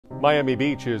Miami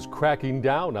Beach is cracking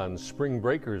down on spring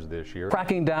breakers this year.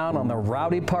 Cracking down on the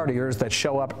rowdy partiers that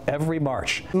show up every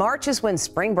March. March is when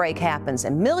spring break happens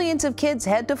and millions of kids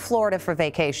head to Florida for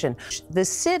vacation. The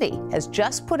city has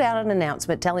just put out an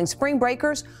announcement telling spring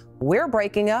breakers, we're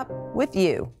breaking up with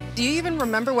you. Do you even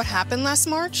remember what happened last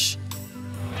March?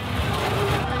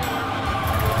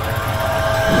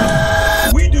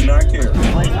 We do not care.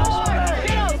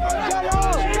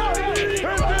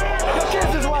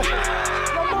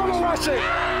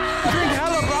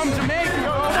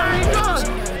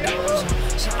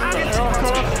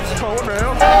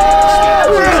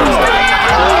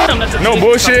 No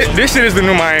bullshit. This shit is the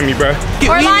new Miami, bro.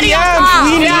 Orlani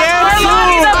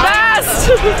the best.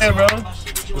 Hey, bro.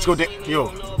 Let's go.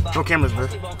 Yo, no cameras, bro.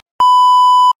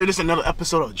 This is another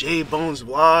episode of J Bones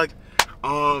Vlog.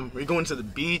 We're going to the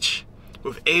beach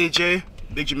with AJ,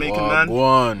 big Jamaican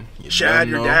man. Shad,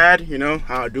 your dad. You know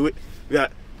how I do it.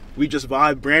 We just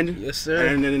vibe, Brandon. Yes, sir.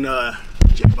 And then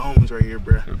J Bones right here,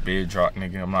 bro. The big drop,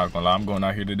 nigga. I'm not gonna lie. I'm going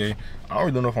out here today. I don't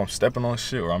really know if I'm stepping on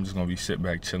shit or I'm just gonna be sit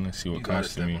back chilling, see what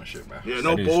comes to me. Yeah,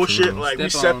 no bullshit. Like we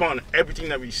step on everything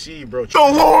that we see, bro.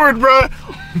 Oh Lord, bro.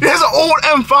 There's an old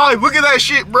M5. Look at that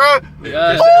shit, bro.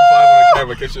 Yeah, catch the M5 on the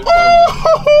camera. Catch the M5 on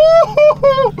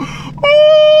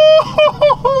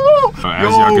the camera.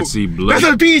 As y'all can see, blood.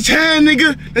 That's a B10,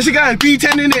 nigga. That shit got a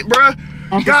B10 in it, bro.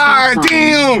 God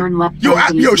damn!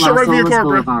 Yo, shut right in your car,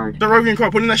 bro. Shut right in your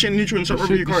car. Put in that shit in neutral and shut right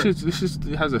in your car. This shit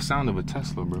has the sound of a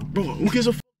Tesla, bro. Bro, who gives a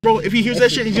f, bro? If he hears that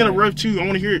shit, he's gonna rev too. I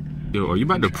wanna hear it. Yo, are you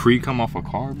about to come off a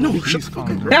car, bro? No, shut the fuck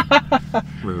up,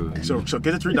 bro. So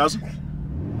get it 3,000.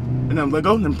 And then let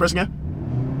go, and then press again.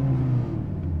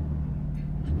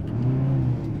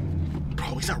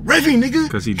 Bro, he's not revving, nigga.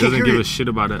 Because he doesn't give a shit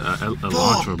about a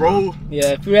Elantra, bro.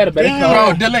 Yeah, if we had a better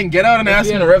car. Bro, Dylan, get out and ask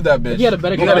him to rev that bitch. If you had a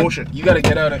better car. You gotta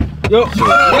get out of it. Yo,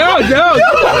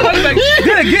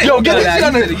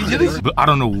 But I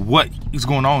don't know what is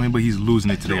going on here, but he's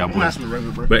losing it today, y'all boys.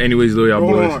 Bro. But anyways, though, y'all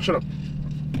boys. Hold on, shut up.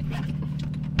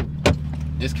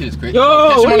 This kid is crazy. Yo,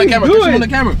 catch him on the camera. Catch him on the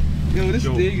camera. Yo, this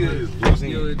nigga is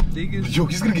losing it. Yo,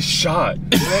 he's gonna get shot.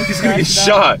 He's gonna get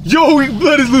shot. Yo,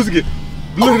 blood is losing it.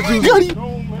 Blood is losing it.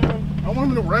 No, man. I want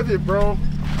him to rev it, bro.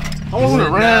 I want him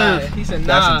to rev. He said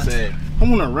nah. That's insane. I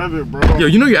want to rev it, bro. Yo,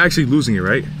 you know you're actually losing it,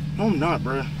 right? No, I'm not,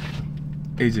 bro.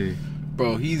 AJ.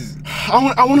 Bro, he's... I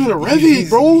want him to rev it,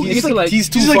 bro. He's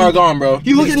too far gone, bro.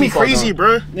 He looking at me crazy,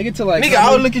 bro. Nigga,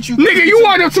 I would look at you. Nigga, you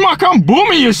walked up to my car, I'm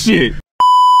booming your shit.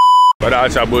 But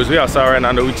alright, y'all boys, we outside right now.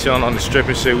 I know we chilling on the strip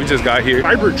and shit. We just got here.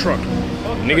 Hybrid truck.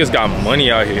 Niggas got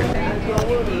money out here.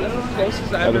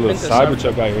 Got a little cyber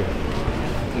truck out here.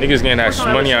 Niggas getting that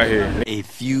money out here. A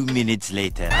few minutes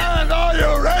later. And are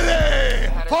you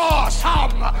ready for some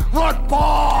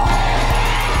football?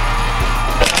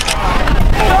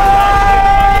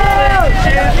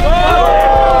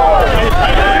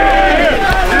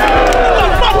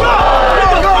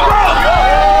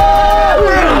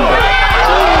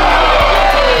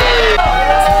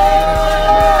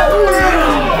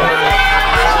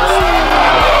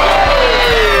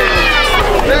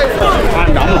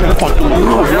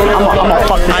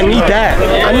 I need that.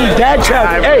 I need that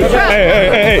trap. Hey,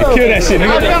 kill that shit,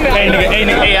 nigga.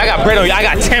 Hey, I got bread on you. I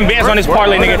got 10 bands on this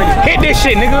parlay, nigga. Hit this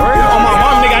shit, nigga. On my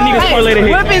mom, nigga, I need this parlay to hit.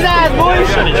 Whip his ass, boys.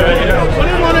 Put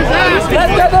him on his ass.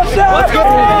 Let's get the shot. Let's go.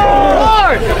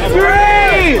 4,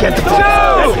 3, 2,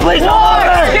 please, get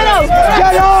up.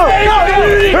 Get up.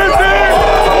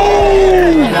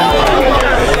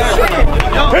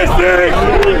 Hey,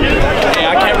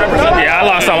 I can't represent. Yeah, I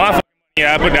lost all my money.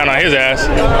 Yeah, I put down on his ass.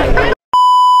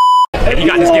 He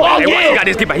got this get back. Hey, he got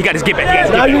this get back. He got this get back.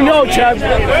 Now you know, Chubb.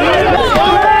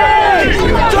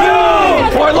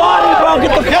 For Lonnie, bro,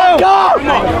 get the fuck up.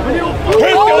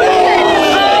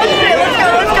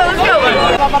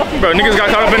 Bro, niggas got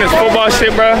caught up in this football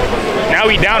shit, bro. Now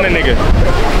we down the nigga.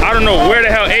 I don't know where the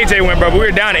hell AJ went, bro, but we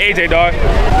were down to AJ, dog.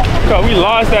 Bro, we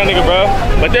lost that nigga, bro.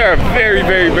 But there are very,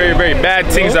 very, very, very bad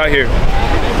teams out here.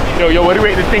 Yo, what do you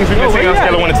rate the things we've been seeing on a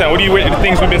scale of 1 to 10? What do you rate the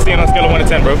things we've been seeing on a scale of 1 to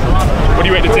 10, bro? What do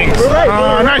you rate the things?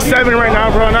 9-7 right now,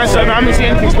 bro. 9-7. I haven't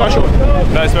seen anything special.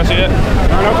 Nothing special yet?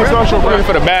 Nothing special, bro. Looking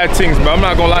for the bad things, bro. I'm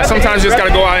not gonna lie. Sometimes you just gotta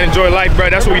go out and enjoy life,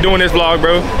 bro. That's what we do in this vlog,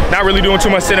 bro. Not really doing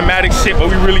too much cinematic shit, but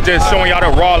we really just showing y'all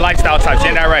the raw lifestyle type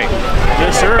shit. Ain't that right?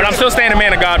 Yes, sir. But I'm still staying a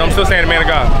man of God. Oh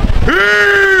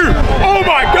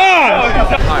my God!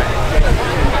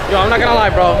 Yo, I'm not gonna lie,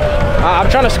 bro.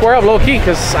 I'm trying to square up low key,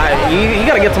 cause you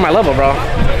gotta get to my level, bro.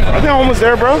 I think I'm almost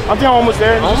there, bro. I think I'm almost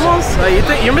there. Almost? You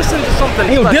think you're missing something?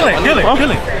 Yo, Dylan.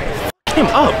 F him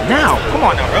up now. Come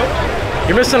on now, bro.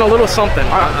 You're missing a little something.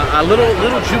 A little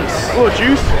juice. A little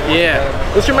juice? Yeah.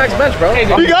 What's your max bench, bro? You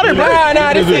got it, bro.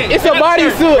 Nah, it's a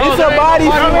bodysuit. It's a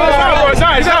bodysuit. It's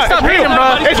not. Stop hating,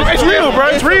 bro. It's real, bro.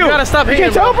 It's real. You gotta stop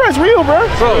hating. You can't tell, bro. It's real, bro.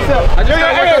 I just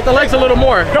gotta work out the legs a little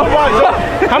more.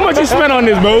 How much you spent on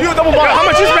this, bro? How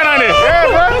much you spent on this?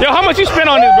 Yo, how much you spent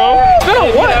on this, bro? Spend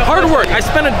on what? Hard work. I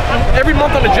spend every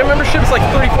month on a gym membership. It's like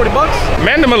 30, 40 bucks.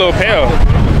 Man, them a little pale.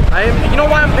 You know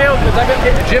why I'm pale? Because I've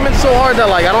been gymming so hard that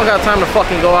like I don't got time to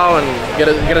fucking go out and get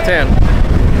a tan.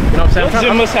 You know what I'm saying?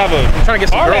 Gym must have a I'm trying to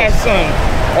get some girls. son.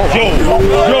 Oh, Yo.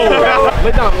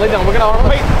 Lay down. We're gonna arm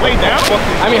wrestle. Lay down?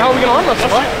 I mean, how are we gonna arm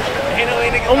wrestle, bro? Ain't no way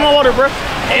niggas. Oh my water, bro.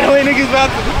 Ain't no way niggas about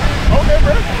to. Okay,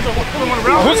 bro.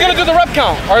 Who's gonna do the rep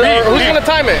count? Or who's gonna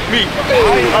time it? Me.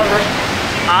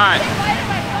 Alright.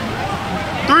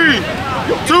 3,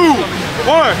 2,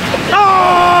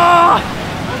 1.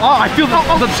 Oh, I feel the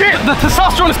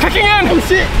testosterone is kicking in. Oh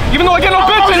shit! Even though I get no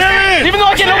bitches,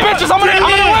 I'm gonna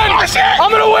win. Oh shit!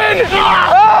 I'm gonna win.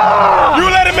 You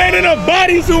let a man in a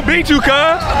bodysuit beat you,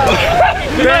 cuz.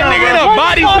 That nigga in a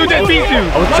bodysuit that beat you.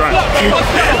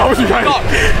 I was trying.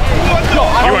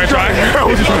 You ain't trying?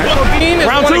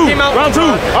 Round two.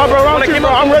 Oh, bro, round 2,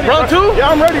 bro. I'm ready. Round 2? Yeah,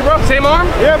 I'm ready, bro. Same arm?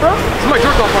 Yeah, bro. This is my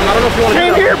jerk off arm. I don't know if you want to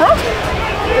Came here, bro.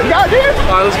 You got it here.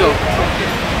 All right, let's go.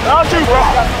 Round 2, bro.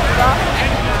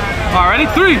 All right,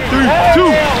 ready? 3, 2,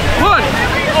 1.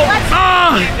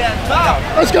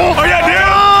 Let's go. Oh, yeah, damn.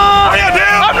 Oh, yeah,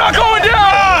 damn. I'm not going down.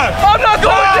 I'm not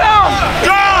going down.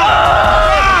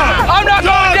 I'm not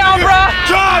going down, bro.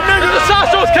 Drive, nigga. The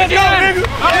testosterone's kicking in.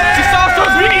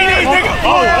 Testosterone's kicking in.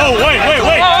 Oh, wait.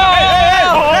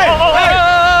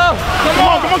 Come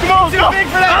on. Let's go. Big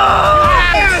for that.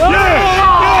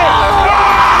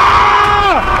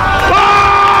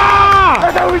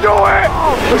 That's how we do it.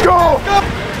 Let's go.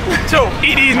 So,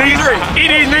 eat these niggas.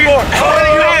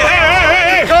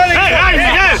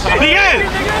 Hey.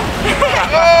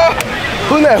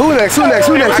 Who next?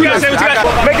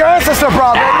 Make your ancestor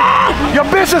proud, baby. Your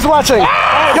bitch is watching.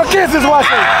 Your kids is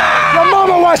watching. Your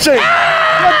mama watching.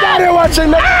 Your daddy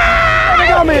watching.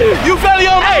 You fell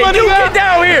your mama, you get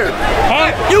down here.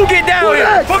 Huh? You get down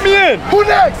here. Put me in. Who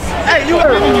next? Hey, you. I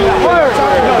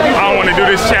don't want to do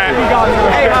this chat.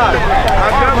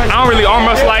 I don't really arm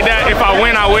wrestle like that. If I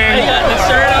win, I win.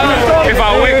 If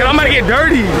I win, I'm gonna get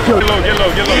dirty. Get low.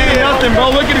 Nothing, bro.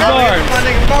 Look at his arms.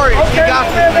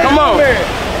 Come on.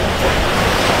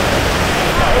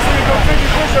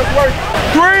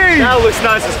 3, That looks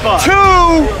nice as fuck. 2,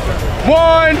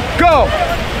 1, go.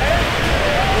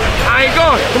 I ain't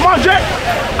going. Come on, Jay.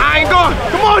 I ain't going.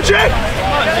 Come on, Jay.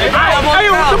 Hey,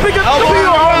 Pick up your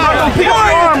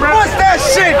arm, bro. What's that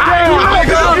shit, bro? Do not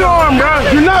pick up your arm, bro.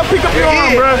 Do not pick up your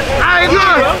arm, bro. I ain't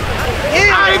going.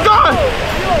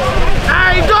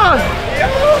 I ain't going.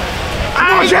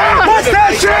 Come on, Jay. What's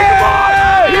that shit? Come on.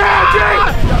 Yeah, Jay.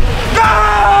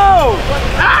 Go!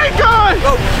 I ain't going.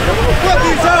 What are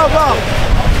you talking about?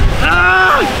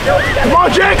 Come on,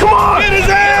 Jay. Come on. Get his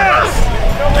ass.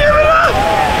 Give it up.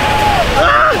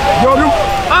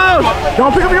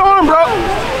 Don't pick up your arm, bro.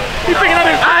 He's picking up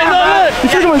his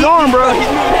He's picking up his arm, bro. He's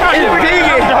picking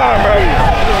up his arm, bro.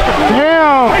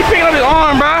 Damn. He's picking up his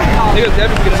arm, bro.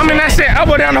 I'm in that shit,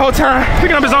 elbow down the whole time,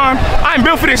 picking up his arm. I ain't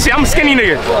built for this shit. I'm a skinny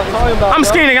nigga.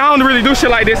 I don't really do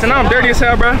shit like this, and I'm dirty as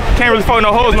hell, bro. Can't really fold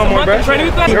no holes no more, bro.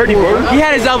 Dirty, bro. He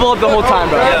had his elbow up the whole time,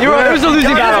 bro. It was a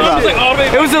losing battle, bro.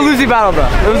 It was a losing battle, bro.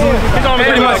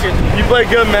 Pretty much. You played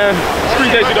good, man.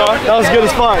 Appreciate you, dog. That was good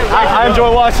as fuck. I enjoy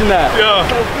watching that. Yeah.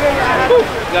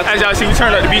 As y'all see, we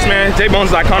turned up the beach, man. J Bones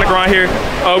is iconic around here.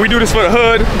 We do this for the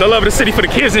hood, the love of the city, for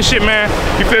the kids and shit, man.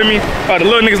 You feel me? The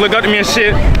little niggas look up to me and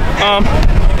shit. You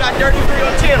got dirty for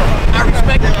your channel. I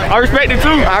respect it. I respect it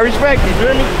too. I respect it. You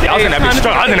feel me? I was in that bitch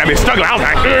struggling. I was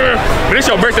like, ugh. But it's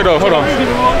your birthday though. Hold on.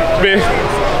 Bitch.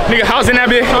 Nigga, I was in that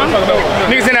bitch.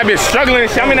 Niggas in that bitch struggling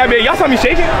and shit. I'm in that bitch. Y'all saw me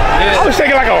shaking? I was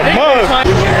shaking like a mug.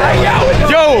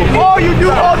 Yo. All you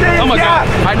do all day is Oh my god.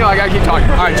 I know, I gotta keep talking.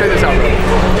 Alright, check this out, bro.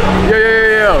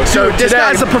 Yo. So This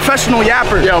guy's a professional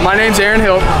yapper. Yo, my name's Aaron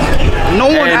Hill. No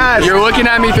one has. You're looking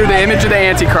at me through the image of the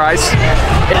Antichrist.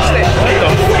 Cut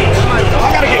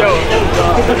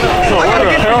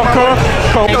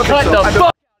the fuck,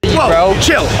 bro.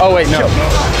 Chill. Oh wait, no.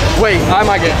 Wait, I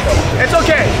might get. It's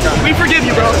okay. We forgive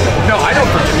you, bro. No, I don't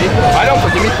forgive me.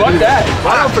 Fuck that.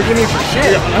 I don't forgive me for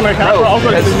shit. I'm a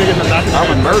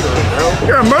murderer, bro.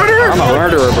 You're a murderer? I'm a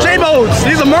murderer, bro. J-Bones,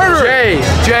 he's a murderer.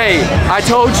 Jay, I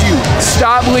told you,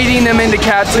 stop leading them into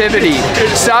captivity.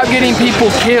 Stop getting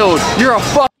people killed. You're a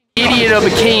fucking idiot of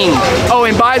a king. Oh,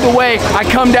 and by the way, I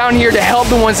come down here to help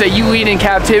the ones that you lead in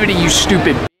captivity, you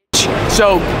stupid bitch.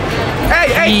 So,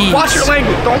 Hey, watch your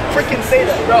language. Don't freaking say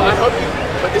that. Bro, I hope you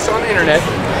put this on the internet.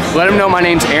 Let them know my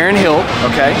name's Aaron Hill,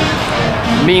 okay?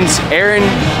 Means Aaron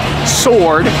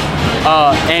Sword.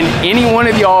 And any one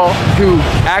of y'all who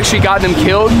actually got them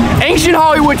killed, Ancient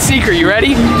Hollywood Secret, you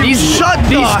ready? These dumb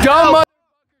motherfuckers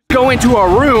go into a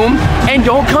room and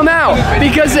don't come out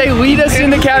because they lead us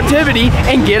into captivity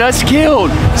and get us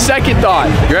killed. Second thought.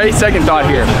 You ready? Second thought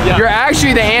here. Yeah. You're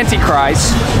actually the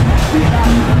Antichrist,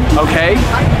 okay?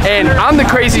 And I'm the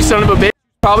crazy son of a bitch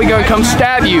probably gonna come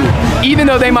stab you, even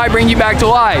though they might bring you back to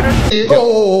life.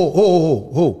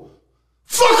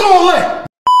 Fuck all that!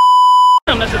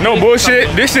 No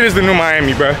bullshit. This shit is the new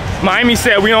Miami, bro. Miami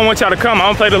said we don't want y'all to come. I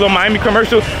don't play the little Miami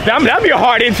commercial. That'd be a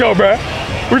hard intro, bro.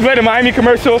 We play the Miami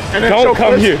commercial. And then don't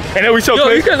come here. And then we show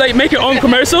clips. You could like make your own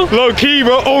commercial. Low key,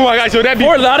 bro. Oh my gosh, yo, that'd be.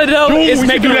 Fort Lauderdale is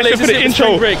making a relationship for the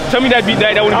intro. Tell me that wouldn't be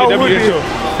the intro.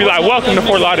 Be like, welcome to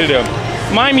Fort Lauderdale.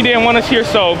 Miami didn't want us here,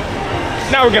 so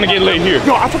now we're gonna get laid here.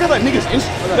 Yo, I forgot that nigga's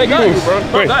Instagram. Hey guys,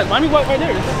 bro, guys, Miami walk right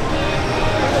there.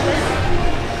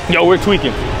 Yo, we're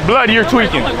tweaking. Blood, you're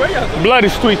tweaking. Blood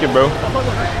is tweaking, bro.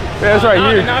 Yeah, that's right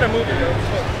here. Now they're moving, bro.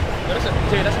 That's a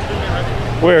 3-man right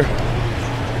there. Where?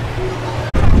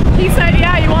 He said,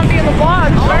 yeah, you want to be in the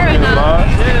vlog. Sure.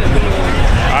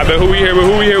 I bet who we here with?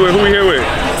 Who we here with?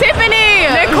 Tiffany.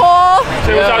 Nicole.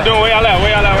 Say what y'all doing? Where y'all at?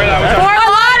 Fort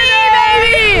Lauderdale,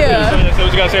 baby. So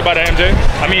what you gotta say about that, MJ?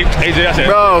 I mean, AJ, I said.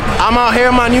 Bro, I'm out here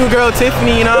with my new girl,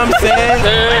 Tiffany, you know what I'm saying?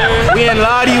 We in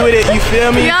Lottie with it, you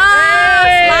feel me? Yeah.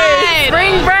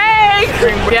 Spring break.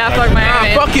 Yeah, fuck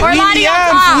Miami. Fuck it, Fort we need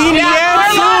Lauderdale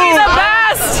the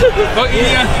best. Fuck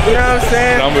yeah. You know what I'm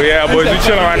saying? No, but yeah, boys, we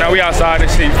chilling right now. We outside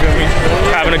and shit, you feel me?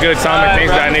 Having a good time and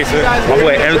things of that nature. My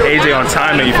boy AJ on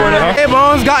timing, you feel me? Huh? Hey,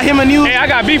 Bones got him a new. Hey, I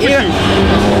got beef with you.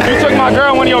 You took my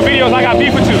girl in one of your videos. I got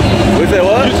beef with you. You said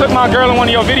what? You took my girl in one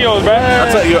of your videos, bro.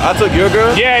 I took your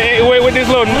girl? Yeah, with this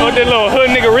little hood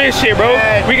nigga rich shit, bro.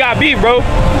 We got beef, bro.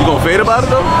 You gonna fade about it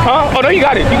though? Huh? Oh no, you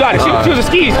got it. She was a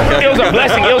skis. It was a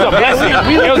blessing. It was a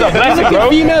blessing, bro.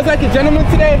 Females like a gentleman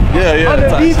today? Yeah. On the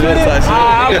beach with it?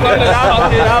 I'm fucking.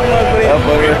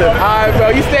 Alright, bro.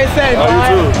 You stay safe, bro.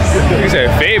 You too. You said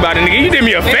fade about it, nigga. You did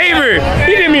me a favor.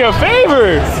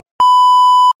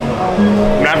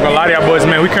 I'm not gonna lie to y'all boys,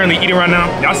 man. We currently eating right now.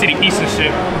 Y'all see the Eastern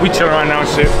shit. We chilling right now and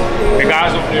shit. The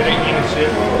guys over there, they eating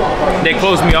shit. They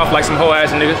closed me off like some hoe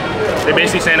ass niggas. They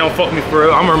basically saying don't fuck me for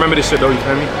real. I'm gonna remember this shit though, you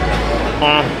feel me?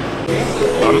 I'm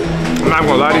not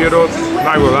gonna lie to you though. I'm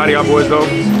not gonna lie to y'all boys though.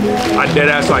 I dead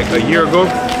ass like a year ago.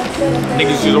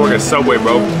 Niggas used to work at Subway,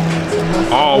 bro.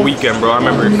 All weekend, bro. I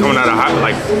remember coming out of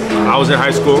I was in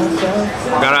high school.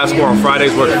 Got out of school on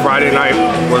Fridays, worked Friday night,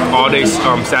 worked all day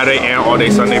Saturday and all day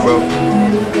Sunday, bro.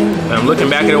 And I'm looking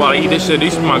back at it while I eat this shit.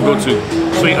 These are my go-to.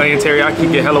 Sweet onion teriyaki,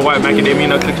 get hella white macadamia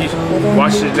nut cookies,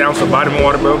 wash shit down some vitamin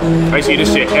water, bro. I used to eat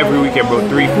this shit every weekend, bro,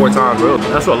 3-4 times, bro.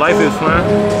 That's what life is, man.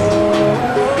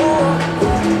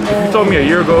 If you told me a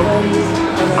year ago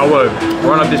I would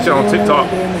run up this shit on TikTok,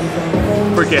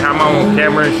 freaking have my own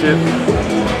camera and shit,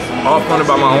 all funded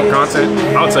by my own content,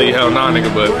 I'll tell you hell nah,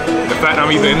 nigga. But the fact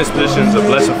I'm even in this position is a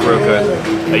blessing for real, cause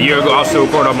a year ago I was still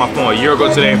recording off my phone. A year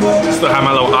ago today, I still have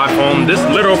my little iPhone, this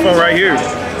literal phone right here.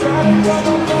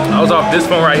 I was off this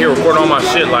phone right here recording all my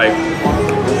shit, like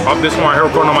off this phone right here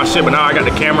recording all my shit, but now I got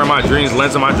the camera in my dreams,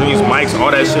 lens in my dreams, mics, all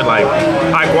that shit, like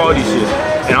high quality shit.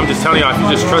 And I'm just telling y'all, if you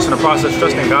just trust in the process,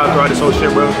 trust in God throughout this whole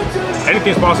shit, bro,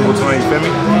 anything's possible to me, you feel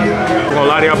me? I'm gonna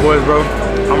lie to y'all boys, bro.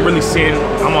 I'm really seeing,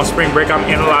 I'm on spring break, I'm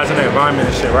analyzing the environment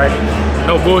and shit, right?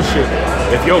 No bullshit.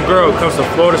 If your girl comes to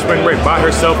Florida spring break by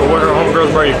herself or with her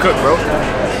homegirls, bro, you cook, bro.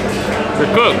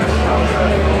 You're cooked.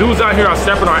 Dudes out here are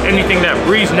stepping on anything that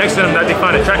breathes next to them that they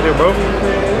find attractive, bro.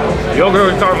 Your girl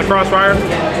is talking to Crossfire,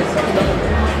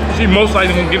 she most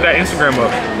likely gonna give that Instagram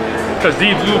up. Because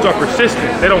these dudes are persistent.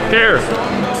 They don't care.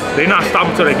 They not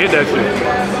stopping until they get that shit.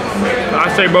 I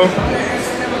say, bro,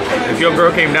 if your girl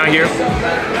came down here,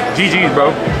 GG's, bro.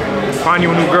 Find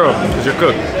you a new girl, because you're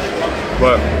cooked.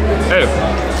 But, hey,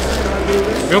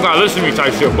 you don't gotta listen to me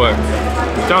type shit, but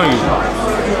I'm telling you,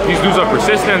 these dudes are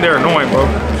persistent and they're annoying, bro.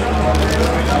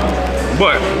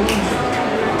 But,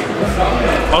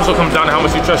 also comes down to how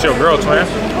much you trust your girl, man.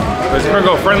 Because if her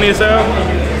girl friendly as hell,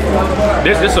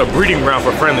 this is a breeding ground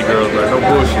for friendly girls, bro. No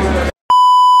bullshit.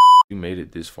 You made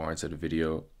it this far into the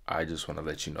video, I just want to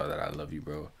let you know that I love you,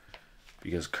 bro.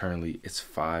 Because currently it's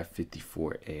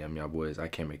 5:54 a.m. y'all boys. I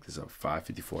can't make this up.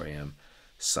 5:54 a.m.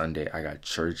 Sunday. I got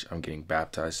church. I'm getting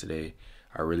baptized today.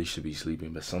 I really should be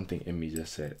sleeping, but something in me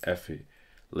just said, F it.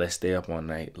 Let's stay up all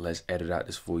night. Let's edit out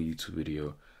this full YouTube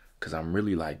video. Cause I'm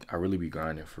really I really be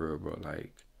grinding for real, bro.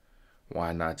 Like,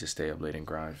 why not just stay up late and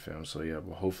grind, film? So yeah,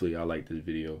 but hopefully y'all like this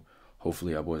video.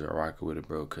 hopefully y'all boys are rocking with it,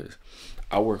 bro, because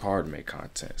I work hard to make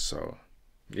content. So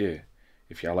yeah,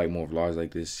 if y'all like more vlogs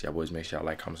like this, y'all boys make sure y'all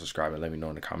like, comment, subscribe, and let me know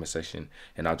in the comment section,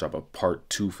 and I'll drop a part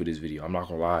 2 for this video. I'm not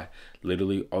gonna lie,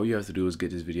 literally all you have to do is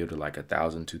get this video to like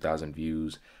 1,000, 2,000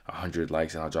 views, 100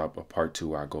 likes, and I'll drop a part 2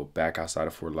 where I go back outside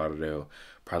of Fort Lauderdale,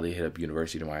 probably hit up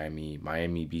University of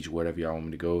Miami Beach, whatever y'all want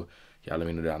me to go. Y'all let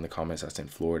me know down in the comments. That's in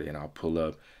Florida, and I'll pull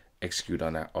up, execute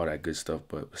on that, all that good stuff.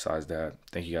 But besides that,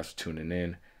 thank you guys for tuning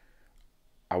in.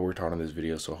 I worked hard on this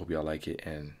video, so I hope y'all like it,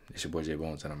 and it's your boy J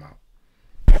Bones, and I'm out.